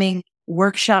upcoming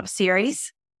workshop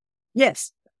series?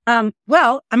 Yes.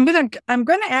 Well, I'm going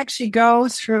to actually go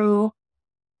through,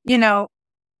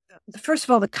 first of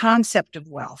all, the concept of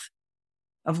wealth,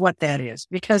 of what that is,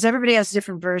 because everybody has a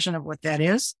different version of what that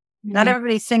is. Mm-hmm. Not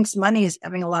everybody thinks money is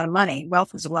having a lot of money.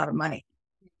 Wealth is a lot of money.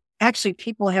 Actually,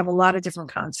 people have a lot of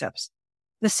different concepts.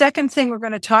 The second thing we're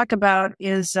going to talk about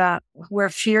is where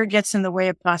fear gets in the way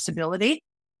of possibility.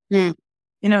 Mm.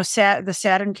 The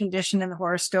Saturn condition in the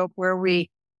horoscope where we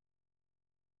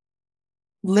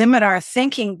limit our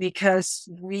thinking because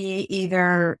we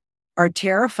either are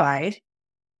terrified.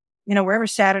 Wherever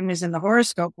Saturn is in the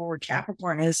horoscope, where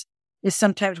Capricorn is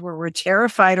sometimes where we're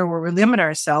terrified or where we limit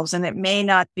ourselves. And it may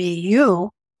not be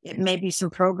you. It may be some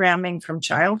programming from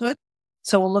childhood.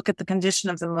 So we'll look at the condition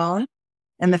of the moon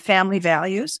and the family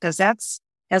values, because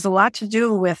has a lot to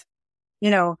do with,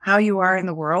 how you are in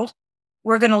the world.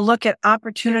 We're going to look at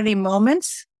opportunity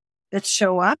moments that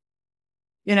show up.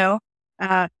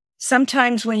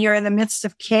 Sometimes when you're in the midst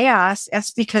of chaos, that's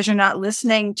because you're not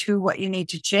listening to what you need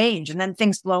to change, and then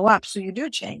things blow up. So you do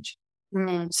change.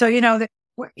 Mm-hmm. So,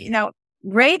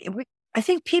 I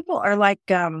think people are like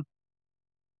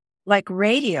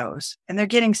radios, and they're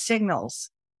getting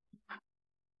signals,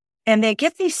 and they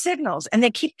get these signals and they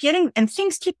keep getting, and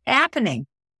things keep happening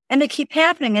and they keep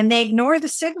happening and they ignore the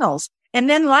signals. And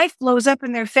then life blows up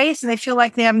in their face and they feel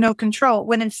like they have no control,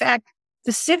 when in fact,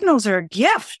 the signals are a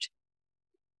gift.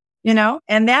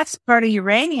 And that's part of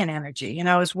Uranian energy,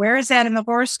 is where is that in the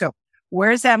horoscope?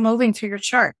 Where is that moving through your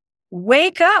chart?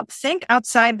 Wake up, think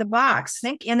outside the box,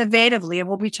 think innovatively. And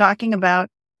we'll be talking about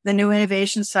the new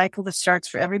innovation cycle that starts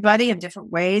for everybody in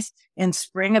different ways in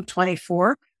spring of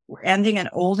 24. We're ending an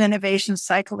old innovation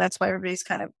cycle. That's why everybody's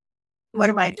kind of, what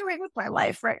am I doing with my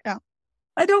life right now?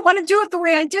 I don't want to do it the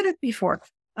way I did it before.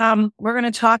 We're going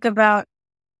to talk about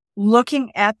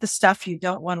looking at the stuff you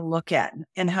don't want to look at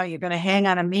and how you're going to hang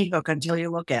on a meat hook until you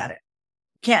look at it.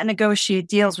 Can't negotiate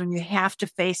deals when you have to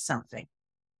face something.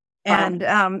 And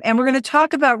we're going to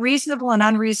talk about reasonable and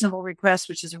unreasonable requests,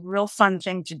 which is a real fun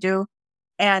thing to do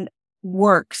and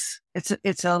works.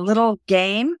 It's a little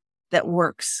game that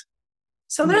works.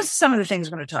 So there's some of the things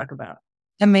we're going to talk about.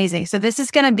 Amazing. So this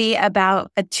is going to be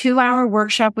about a 2-hour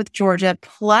workshop with Georgia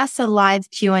plus a live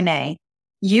Q&A.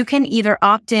 You can either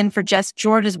opt in for just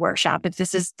Georgia's workshop if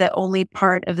this is the only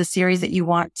part of the series that you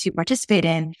want to participate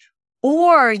in,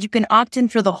 or you can opt in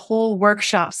for the whole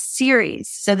workshop series.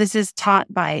 So this is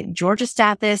taught by Georgia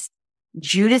Stathis,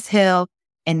 Judith Hill,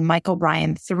 and Michael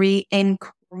Bryan, 3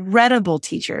 incredible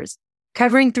teachers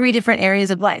covering 3 different areas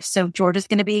of life. So Georgia's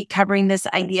going to be covering this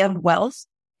idea of wealth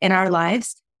in our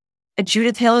lives.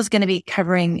 Judith Hill is going to be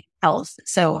covering health.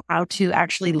 So how to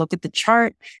actually look at the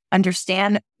chart,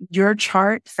 understand your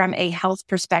chart from a health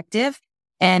perspective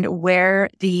and where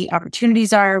the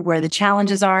opportunities are, where the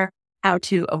challenges are, how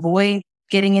to avoid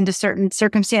getting into certain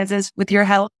circumstances with your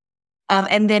health.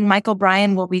 And then Michael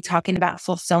Bryan will be talking about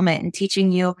fulfillment and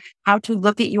teaching you how to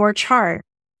look at your chart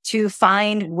to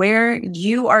find where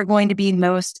you are going to be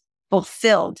most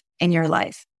fulfilled in your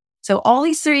life. So all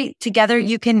these 3 together,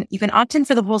 you can opt in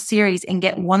for the whole series and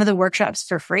get one of the workshops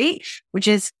for free, which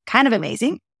is kind of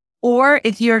amazing. Or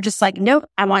if you're just like, nope,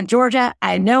 I want Georgia.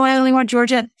 I know I only want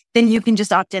Georgia. Then you can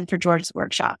just opt in for Georgia's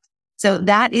workshop. So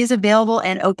that is available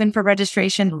and open for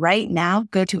registration right now.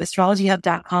 Go to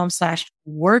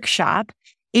astrologyhub.com/workshop.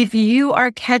 If you are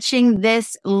catching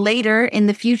this later in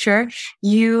the future,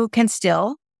 you can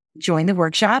still join the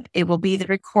workshop. It will be the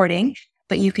recording,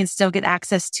 but you can still get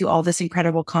access to all this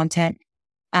incredible content.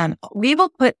 We will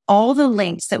put all the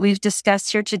links that we've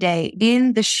discussed here today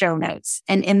in the show notes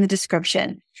and in the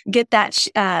description. Get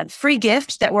that free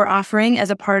gift that we're offering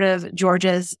as a part of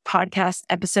Georgia's podcast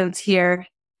episodes here,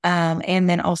 and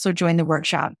then also join the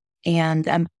workshop.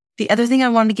 And the other thing I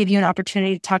wanted to give you an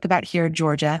opportunity to talk about here,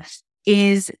 Georgia,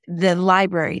 is the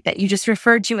library that you just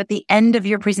referred to at the end of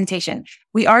your presentation.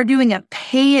 We are doing a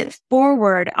pay it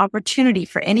forward opportunity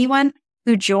for anyone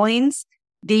who joins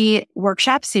the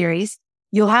workshop series.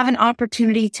 You'll have an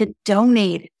opportunity to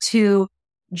donate to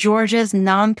Georgia's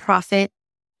nonprofit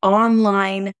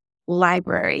online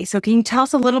library. So can you tell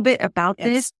us a little bit about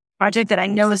this project that I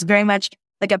know is very much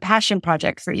like a passion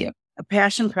project for you? A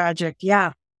passion project.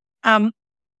 Yeah.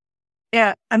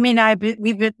 Yeah. I mean, we are a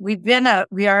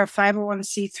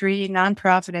 501c3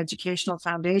 nonprofit educational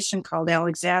foundation called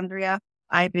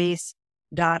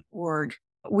AlexandriaIBase.org.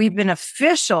 We've been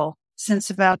official since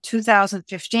about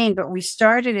 2015, but we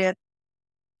started it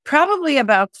probably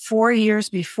about 4 years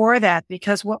before that,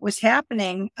 because what was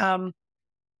happening, I've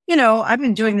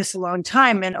been doing this a long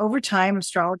time, and over time,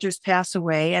 astrologers pass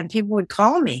away, and people would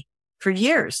call me for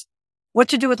years what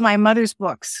to do with my mother's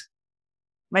books,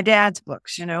 my dad's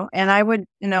books, and I would,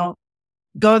 go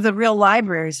to the real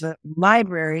libraries,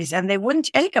 and they wouldn't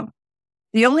take them.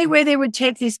 The only way they would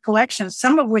take these collections,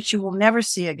 some of which you will never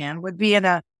see again, would be in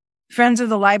a Friends of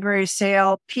the Library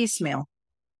sale piecemeal.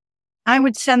 I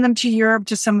would send them to Europe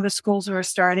to some of the schools who are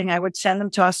starting. I would send them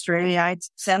to Australia. I'd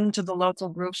send them to the local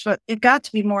groups, but it got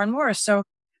to be more and more. So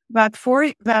about four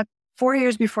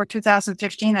years before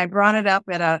 2015, I brought it up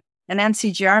at an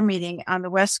NCGR meeting on the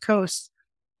West Coast.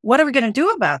 What are we going to do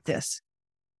about this?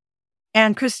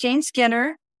 And Christine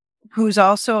Skinner, who's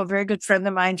also a very good friend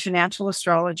of mine, financial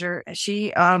astrologer,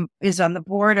 she is on the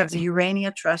board of the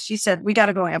Urania Trust. She said, we got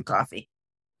to go have coffee,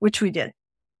 which we did.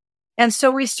 And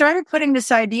so we started putting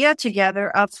this idea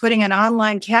together of putting an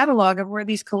online catalog of where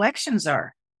these collections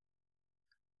are.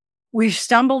 We've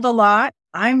stumbled a lot.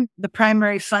 I'm the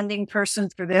primary funding person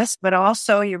for this, but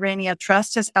also Urania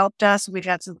Trust has helped us. We've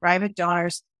had some private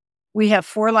donors. We have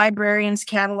 4 librarians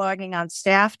cataloging on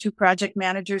staff, 2 project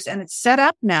managers, and it's set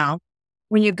up now.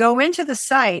 When you go into the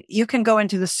site, you can go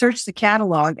into the search the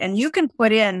catalog, and you can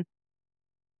put in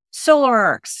solar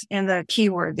arcs in the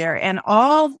keyword there, and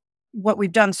all what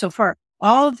we've done so far,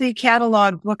 all of the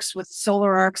catalog books with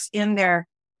solar arcs in their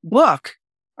book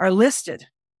are listed.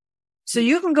 So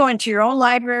you can go into your own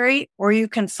library, or you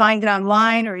can find it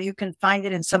online, or you can find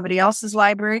it in somebody else's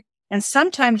library. And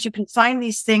sometimes you can find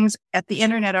these things at the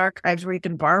Internet Archives where you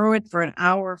can borrow it for an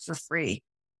hour for free.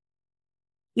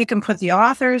 You can put the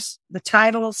authors, the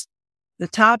titles, the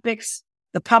topics,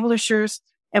 the publishers,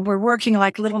 and we're working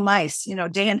like little mice,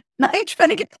 day and night trying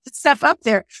to get this stuff up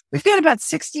there. We've got about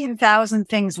 16,000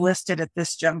 things listed at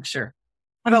this juncture.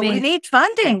 But we need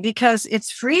funding because it's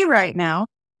free right now.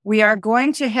 We are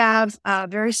going to have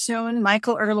very soon,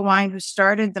 Michael Erlewine, who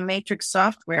started the Matrix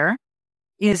software,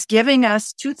 is giving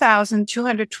us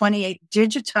 2,228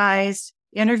 digitized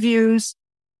interviews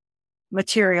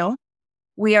material.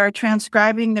 We are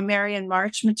transcribing the Marian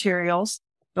March materials,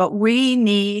 but we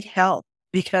need help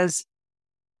because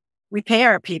we pay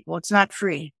our people. It's not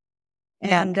free.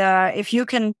 And if you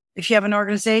have an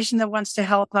organization that wants to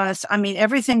help us, I mean,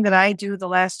 everything that I do the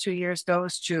last 2 years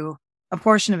a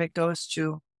portion of it goes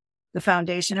to the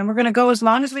foundation. And we're going to go as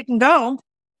long as we can go,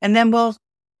 and then we'll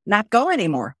not go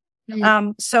anymore.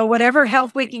 Mm-hmm. So whatever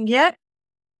help we can get,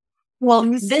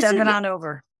 send it on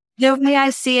over. The way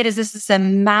I see it is this is a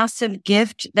massive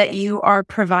gift that you are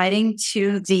providing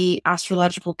to the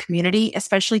astrological community,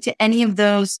 especially to any of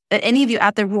you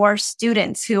out there who are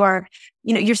students who are,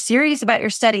 you're serious about your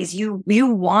studies. You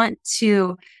want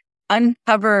to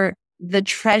uncover the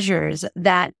treasures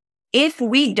that if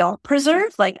we don't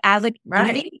preserve, like as a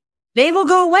community, they will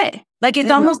go away. Like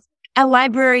it's almost a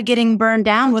library getting burned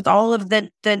down with all of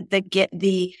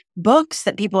the books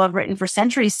that people have written for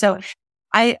centuries. So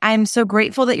I'm so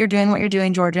grateful that you're doing what you're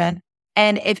doing, Georgia.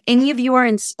 And if any of you are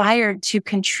inspired to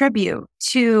contribute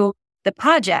to the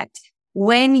project,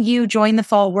 when you join the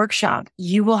fall workshop,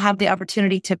 you will have the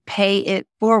opportunity to pay it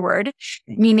forward,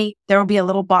 meaning there will be a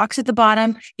little box at the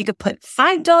bottom. You could put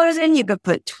 $5 in, you could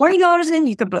put $20 in,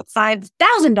 you could put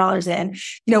 $5,000 in,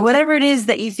 whatever it is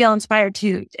that you feel inspired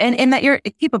to, and that you're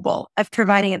capable of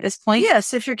providing at this point.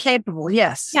 Yes, if you're capable.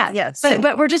 Yes. Yeah. Yes.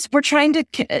 But we're trying to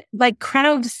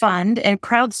crowdfund and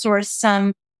crowdsource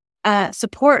some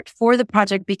support for the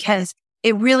project because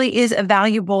it really is a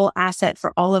valuable asset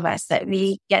for all of us that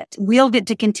we'll get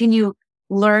to continue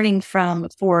learning from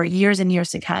for years and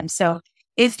years to come. So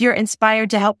if you're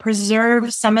inspired to help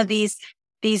preserve some of these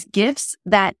gifts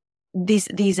that these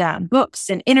books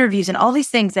and interviews and all these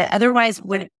things that otherwise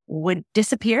would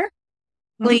disappear,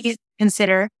 please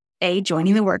consider A,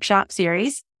 joining the workshop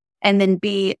series, and then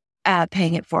B,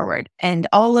 paying it forward. And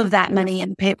all of that money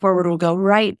and pay it forward will go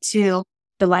right to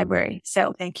the library.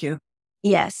 So thank you.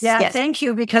 Yes. Yeah. Yes. Thank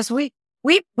you. Because we've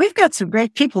got some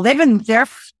great people. They've been there,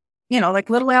 like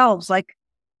little elves, like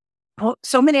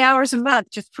so many hours a month,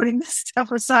 just putting this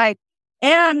stuff aside.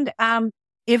 And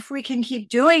if we can keep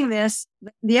doing this,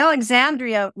 the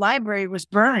Alexandria Library was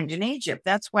burned in Egypt.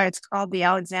 That's why it's called the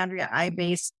Alexandria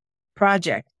iBase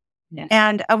Project. Yeah.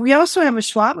 And we also have a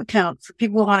Schwab account for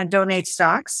people who want to donate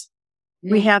stocks.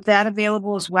 Yeah. We have that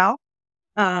available as well.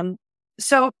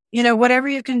 So, whatever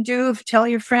you can do, tell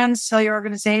your friends, tell your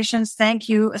organizations. Thank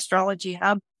you, Astrology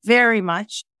Hub, very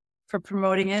much for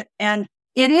promoting it. And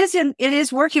it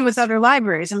is working with other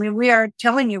libraries. I mean, we are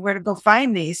telling you where to go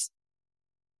find these.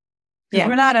 Yeah.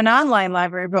 We're not an online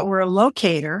library, but we're a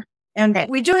locator. And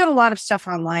we do have a lot of stuff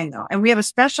online, though. And we have a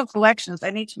special collections.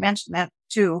 I need to mention that,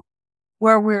 too,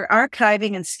 where we're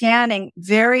archiving and scanning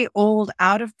very old,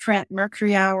 out-of-print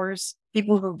Mercury hours,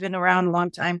 people who've been around a long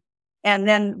time. And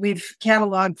then we've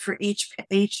cataloged for each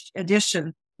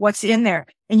edition what's in there.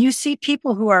 And you see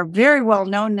people who are very well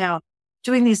known now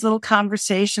doing these little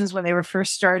conversations when they were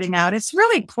first starting out. It's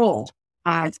really cool.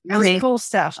 It's really cool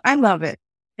stuff. I love it.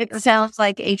 It sounds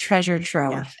like a treasure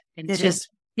trove. Yeah, it's just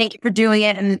thank you for doing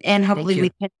it. And hopefully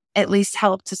we can at least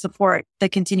help to support the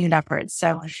continued efforts.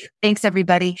 So thanks,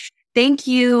 everybody. Thank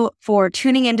you for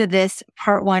tuning into this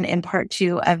part 1 and part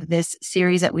 2 of this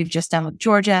series that we've just done with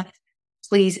Georgia.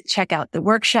 Please check out the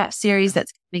workshop series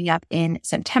that's coming up in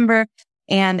September.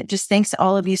 And just thanks to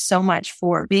all of you so much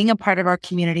for being a part of our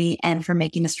community and for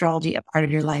making astrology a part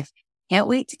of your life. Can't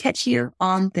wait to catch you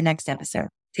on the next episode.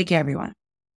 Take care, everyone.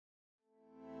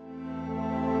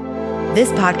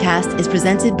 This podcast is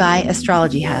presented by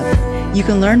Astrology Hub. You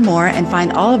can learn more and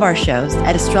find all of our shows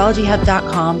at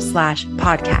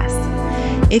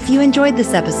astrologyhub.com/podcast. If you enjoyed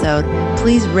this episode,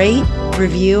 please rate,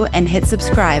 review, and hit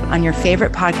subscribe on your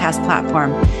favorite podcast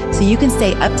platform so you can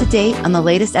stay up to date on the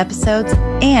latest episodes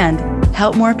and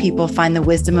help more people find the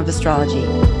wisdom of astrology.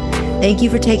 Thank you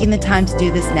for taking the time to do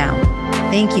this now.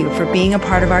 Thank you for being a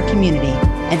part of our community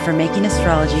and for making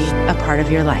astrology a part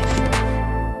of your life.